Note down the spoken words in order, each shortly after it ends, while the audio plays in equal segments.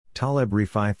Taleb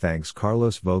Rifai thanks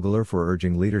Carlos Vogler for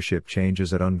urging leadership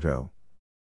changes at UNGTO.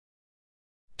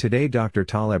 Today Dr.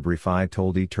 Taleb Rifai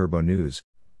told eTurbo News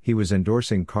he was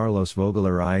endorsing Carlos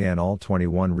Vogler and all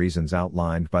 21 reasons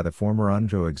outlined by the former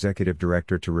UNGTO executive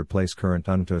director to replace current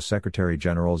UNGTO Secretary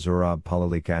General Zurab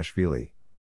Palilikashvili.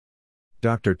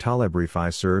 Dr. Taleb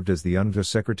Rifai served as the UNGTO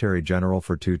Secretary General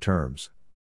for 2 terms.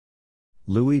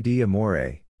 Louis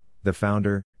D'Amore, the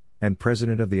founder and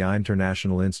president of the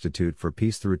International Institute for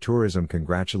Peace Through Tourism,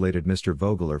 congratulated Mr.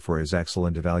 Vogler for his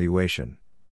excellent evaluation.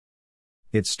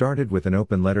 It started with an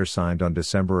open letter signed on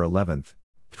December 11,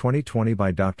 2020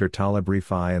 by Dr. Taleb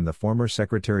Rifai and the former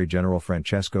Secretary General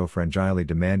Francesco Frangilli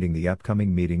demanding the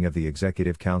upcoming meeting of the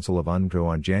Executive Council of UNGTO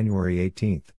on January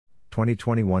 18,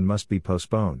 2021 must be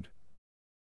postponed.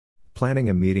 Planning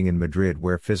a meeting in Madrid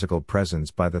where physical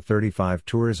presence by the 35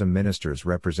 tourism ministers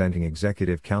representing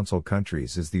Executive Council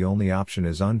countries is the only option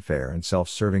is unfair and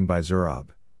self-serving by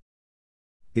Zurab.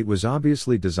 It was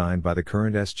obviously designed by the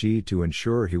current SG to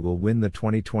ensure he will win the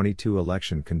 2022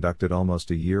 election conducted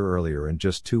almost a year earlier and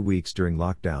just 2 weeks during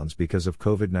lockdowns because of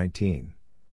COVID-19.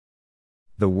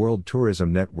 The World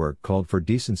Tourism Network called for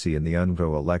decency in the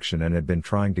UNGTO election and had been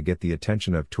trying to get the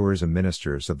attention of tourism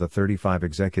ministers of the 35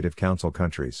 Executive Council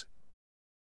countries.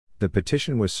 The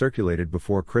petition was circulated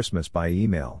before Christmas by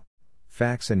email,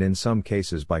 fax and in some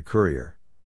cases by courier.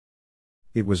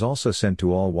 It was also sent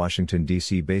to all Washington,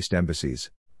 D.C. based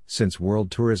embassies, since World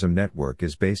Tourism Network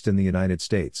is based in the United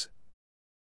States.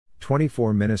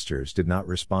 24 ministers did not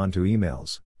respond to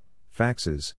emails,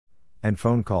 faxes, and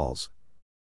phone calls.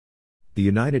 The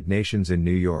United Nations in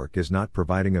New York is not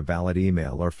providing a valid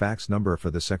email or fax number for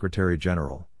the Secretary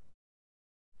General.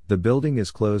 The building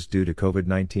is closed due to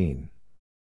COVID-19.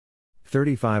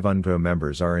 35 UNGTO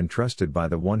members are entrusted by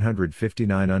the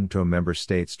 159 UNGTO member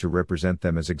states to represent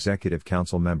them as Executive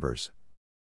Council members.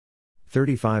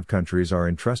 35 countries are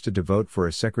entrusted to vote for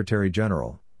a Secretary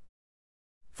General.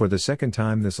 For the second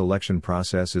time, this election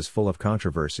process is full of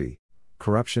controversy,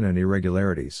 corruption and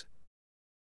irregularities.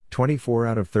 24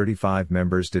 out of 35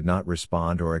 members did not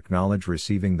respond or acknowledge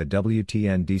receiving the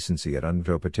WTN decency at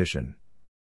UNGTO petition.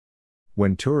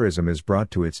 When tourism is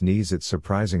brought to its knees, it's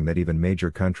surprising that even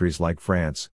major countries like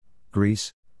France,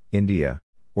 Greece, India,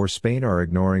 or Spain are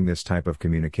ignoring this type of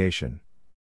communication.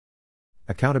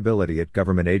 Accountability at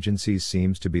government agencies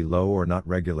seems to be low or not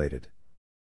regulated.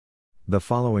 The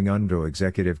following UNGTO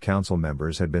Executive Council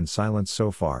members had been silenced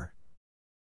so far: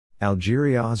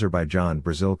 Algeria, Azerbaijan,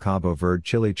 Brazil, Cabo Verde,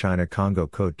 Chile, China, Congo,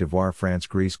 Côte d'Ivoire, France,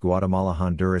 Greece, Guatemala,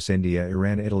 Honduras, India,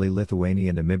 Iran, Italy,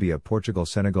 Lithuania, Namibia, Portugal,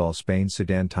 Senegal, Spain,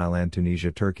 Sudan, Thailand,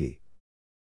 Tunisia, Turkey.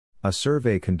 A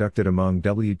survey conducted among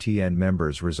WTN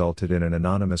members resulted in an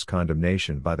anonymous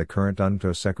condemnation by the current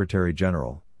UNGTO Secretary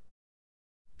General.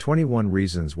 21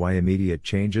 reasons why immediate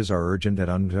changes are urgent at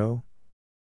UNGTO.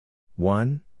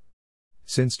 1.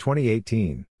 Since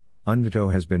 2018,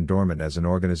 UNGTO has been dormant as an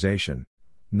organization,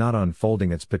 not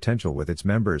unfolding its potential with its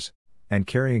members, and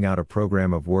carrying out a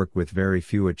program of work with very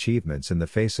few achievements in the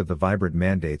face of the vibrant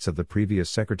mandates of the previous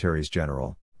Secretaries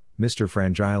General, Mr.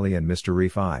 Frangilli and Mr.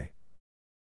 Rifai.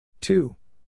 2.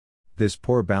 This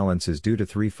poor balance is due to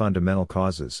 3 fundamental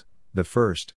causes. The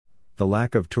first, the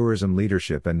lack of tourism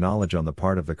leadership and knowledge on the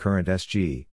part of the current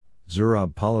SG,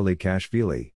 Zurab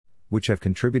Palilikashvili, which have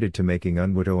contributed to making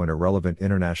UNGTO an irrelevant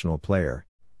international player,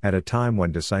 at a time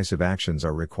when decisive actions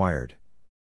are required.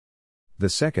 The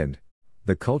second,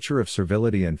 the culture of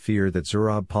servility and fear that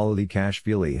Zurab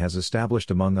Palilikashvili has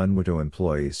established among UNGTO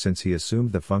employees since he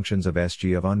assumed the functions of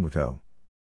SG of UNGTO.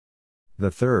 The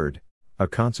third, a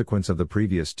consequence of the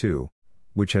previous 2,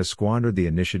 which has squandered the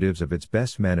initiatives of its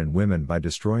best men and women by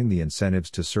destroying the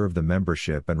incentives to serve the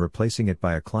membership and replacing it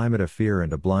by a climate of fear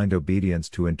and a blind obedience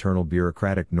to internal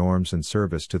bureaucratic norms and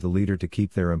service to the leader to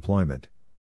keep their employment.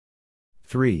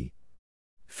 3.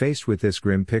 Faced with this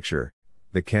grim picture,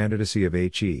 the candidacy of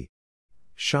H.E.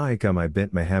 Sheikh Hamad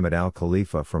bint Mohammed Al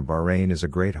Khalifa from Bahrain is a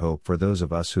great hope for those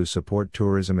of us who support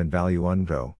tourism and value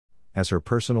UNGTO, as her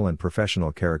personal and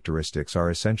professional characteristics are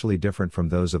essentially different from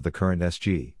those of the current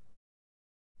SG.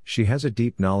 She has a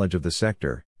deep knowledge of the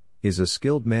sector, is a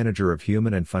skilled manager of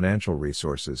human and financial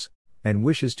resources, and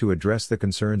wishes to address the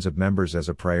concerns of members as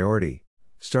a priority,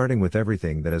 starting with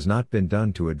everything that has not been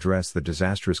done to address the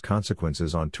disastrous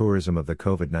consequences on tourism of the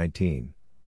COVID-19.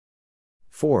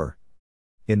 4.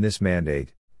 In this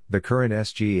mandate, the current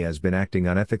SG has been acting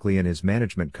unethically in his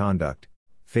management conduct,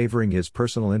 favoring his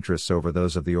personal interests over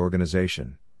those of the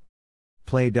organization.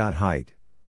 Play.height.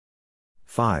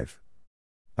 5.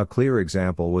 A clear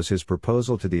example was his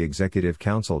proposal to the Executive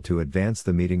Council to advance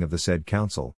the meeting of the said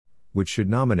Council, which should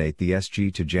nominate the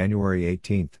SG to January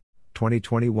 18,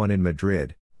 2021 in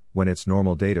Madrid, when its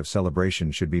normal date of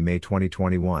celebration should be May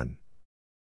 2021.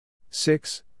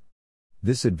 6.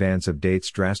 This advance of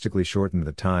dates drastically shortened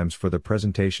the times for the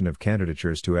presentation of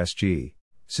candidatures to SG,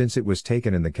 since it was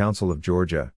taken in the Council of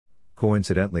Georgia,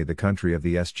 coincidentally the country of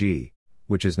the SG,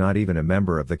 which is not even a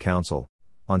member of the Council,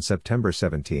 on September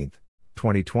 17,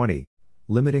 2020,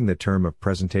 limiting the term of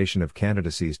presentation of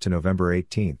candidacies to November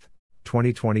 18,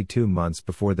 2022, months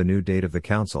before the new date of the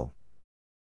Council.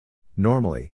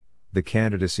 Normally, the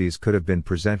candidacies could have been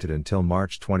presented until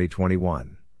March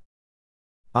 2021.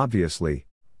 Obviously,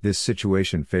 this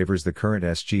situation favors the current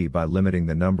SG by limiting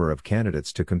the number of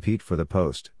candidates to compete for the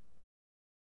post.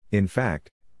 In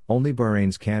fact, only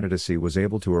Bahrain's candidacy was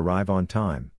able to arrive on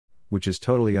time, which is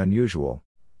totally unusual,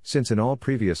 since in all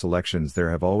previous elections there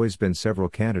have always been several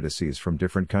candidacies from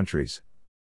different countries.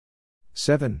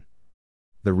 7.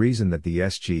 The reason that the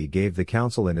SG gave the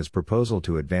Council in his proposal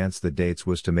to advance the dates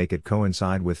was to make it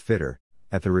coincide with FITR,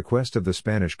 at the request of the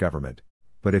Spanish government.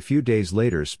 But a few days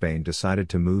later Spain decided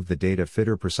to move the date of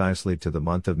FITR precisely to the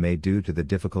month of May due to the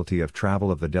difficulty of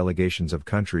travel of the delegations of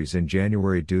countries in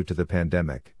January due to the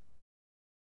pandemic.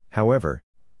 However,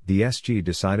 the SG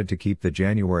decided to keep the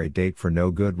January date for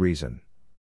no good reason.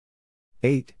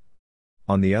 8.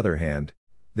 On the other hand,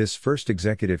 this first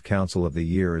Executive Council of the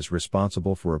year is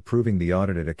responsible for approving the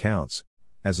audited accounts,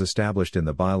 as established in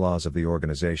the bylaws of the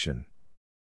organization.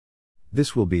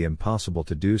 This will be impossible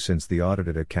to do since the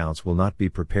audited accounts will not be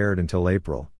prepared until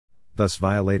April, thus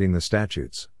violating the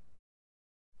statutes.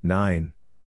 9.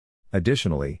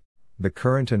 Additionally, the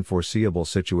current and foreseeable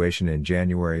situation in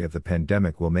January of the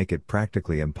pandemic will make it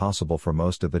practically impossible for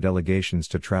most of the delegations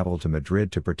to travel to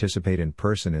Madrid to participate in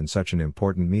person in such an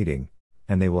important meeting,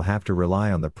 and they will have to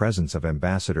rely on the presence of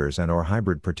ambassadors and/or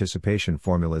hybrid participation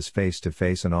formulas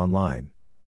face-to-face and online.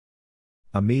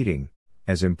 A meeting,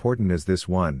 as important as this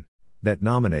one, that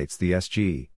nominates the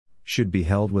SG, should be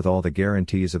held with all the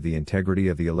guarantees of the integrity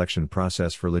of the election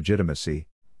process for legitimacy,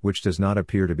 which does not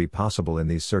appear to be possible in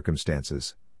these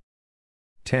circumstances.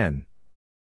 10.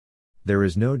 There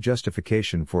is no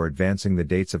justification for advancing the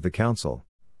dates of the Council,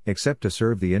 except to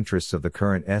serve the interests of the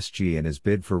current SG in his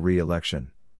bid for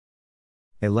re-election.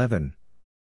 11.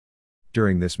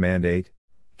 During this mandate,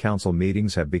 Council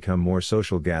meetings have become more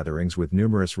social gatherings with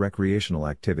numerous recreational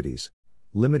activities,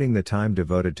 limiting the time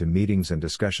devoted to meetings and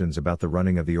discussions about the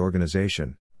running of the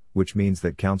organization, which means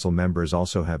that Council members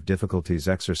also have difficulties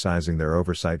exercising their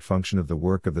oversight function of the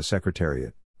work of the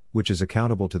Secretariat, which is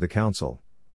accountable to the Council.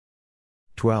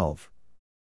 12.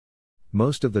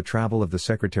 Most of the travel of the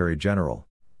Secretary General,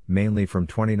 mainly from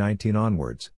 2019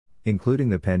 onwards, including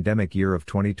the pandemic year of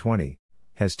 2020,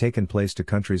 has taken place to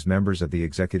countries members of the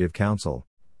Executive Council,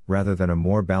 rather than a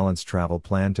more balanced travel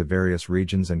plan to various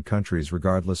regions and countries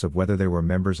regardless of whether they were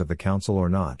members of the Council or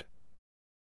not.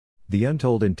 The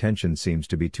untold intention seems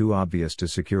to be too obvious to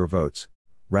secure votes,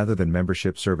 rather than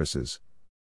membership services.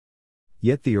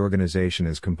 Yet the organization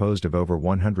is composed of over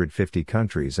 150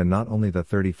 countries and not only the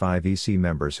 35 EC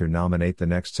members who nominate the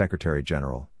next Secretary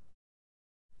General.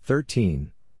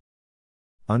 13.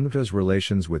 UNRWA's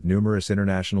relations with numerous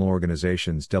international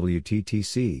organizations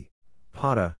WTTC,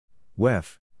 PATA,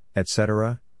 WEF,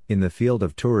 etc., in the field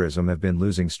of tourism have been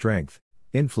losing strength,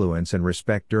 influence and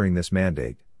respect during this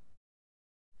mandate.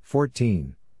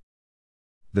 14.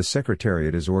 The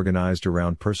Secretariat is organized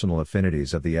around personal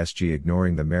affinities of the SG,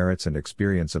 ignoring the merits and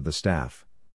experience of the staff.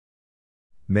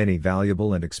 Many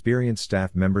valuable and experienced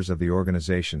staff members of the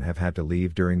organization have had to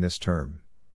leave during this term.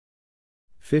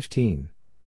 15.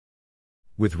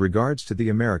 With regards to the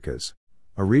Americas,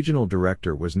 a regional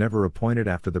director was never appointed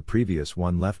after the previous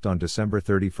one left on December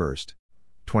 31,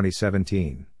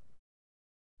 2017.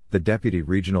 The deputy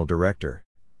regional director,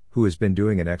 who has been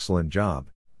doing an excellent job,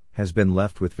 has been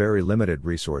left with very limited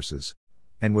resources,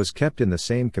 and was kept in the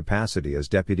same capacity as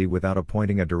deputy without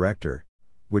appointing a director,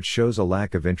 which shows a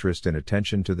lack of interest and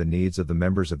attention to the needs of the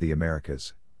members of the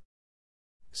Americas.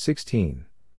 16.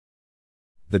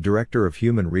 The Director of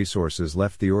Human Resources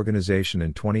left the organization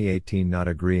in 2018, not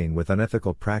agreeing with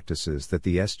unethical practices that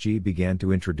the SG began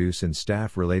to introduce in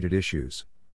staff-related issues.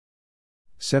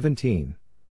 17.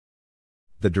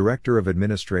 The Director of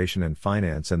Administration and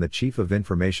Finance and the Chief of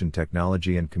Information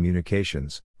Technology and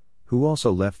Communications, who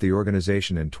also left the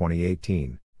organization in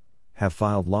 2018, have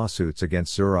filed lawsuits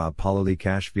against Zurab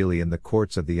Palolikashvili in the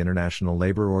courts of the International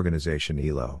Labour Organization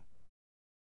 (ILO).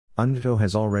 UNRWA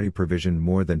has already provisioned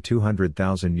more than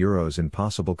 €200,000 in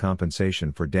possible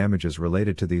compensation for damages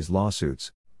related to these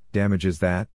lawsuits, damages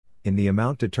that, in the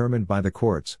amount determined by the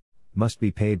courts, must be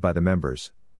paid by the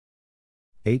members.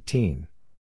 18.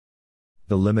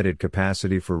 The limited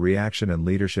capacity for reaction and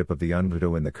leadership of the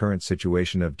UNGTO in the current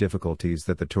situation of difficulties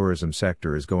that the tourism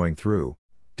sector is going through,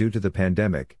 due to the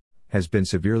pandemic, has been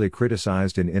severely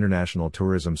criticized in international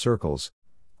tourism circles,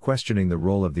 questioning the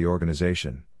role of the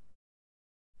organization.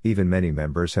 Even many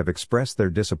members have expressed their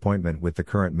disappointment with the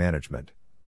current management.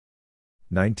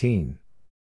 19.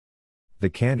 The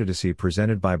candidacy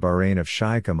presented by Bahrain of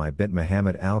Sheikha bint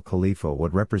Mohammed Al Khalifa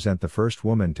would represent the first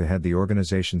woman to head the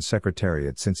organization's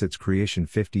secretariat since its creation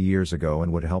 50 years ago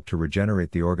and would help to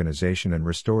regenerate the organization and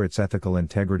restore its ethical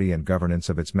integrity and governance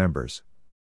of its members.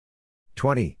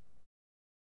 20.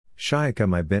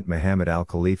 Sheikha bint Mohammed Al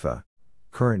Khalifa,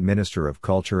 current Minister of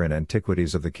Culture and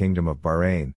Antiquities of the Kingdom of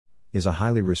Bahrain, is a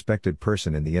highly respected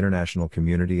person in the international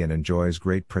community and enjoys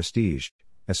great prestige,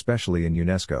 especially in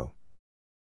UNESCO.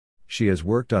 She has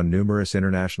worked on numerous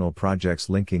international projects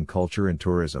linking culture and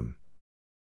tourism.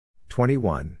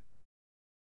 21.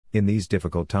 In these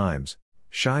difficult times,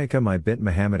 Sheikha bint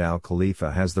Mohammed Al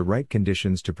Khalifa has the right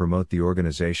conditions to promote the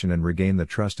organization and regain the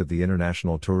trust of the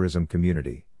international tourism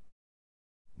community.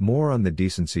 More on the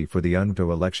Decency for the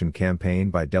UNGTO election campaign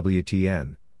by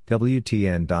WTN,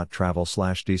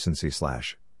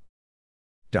 wtn.travel/decency/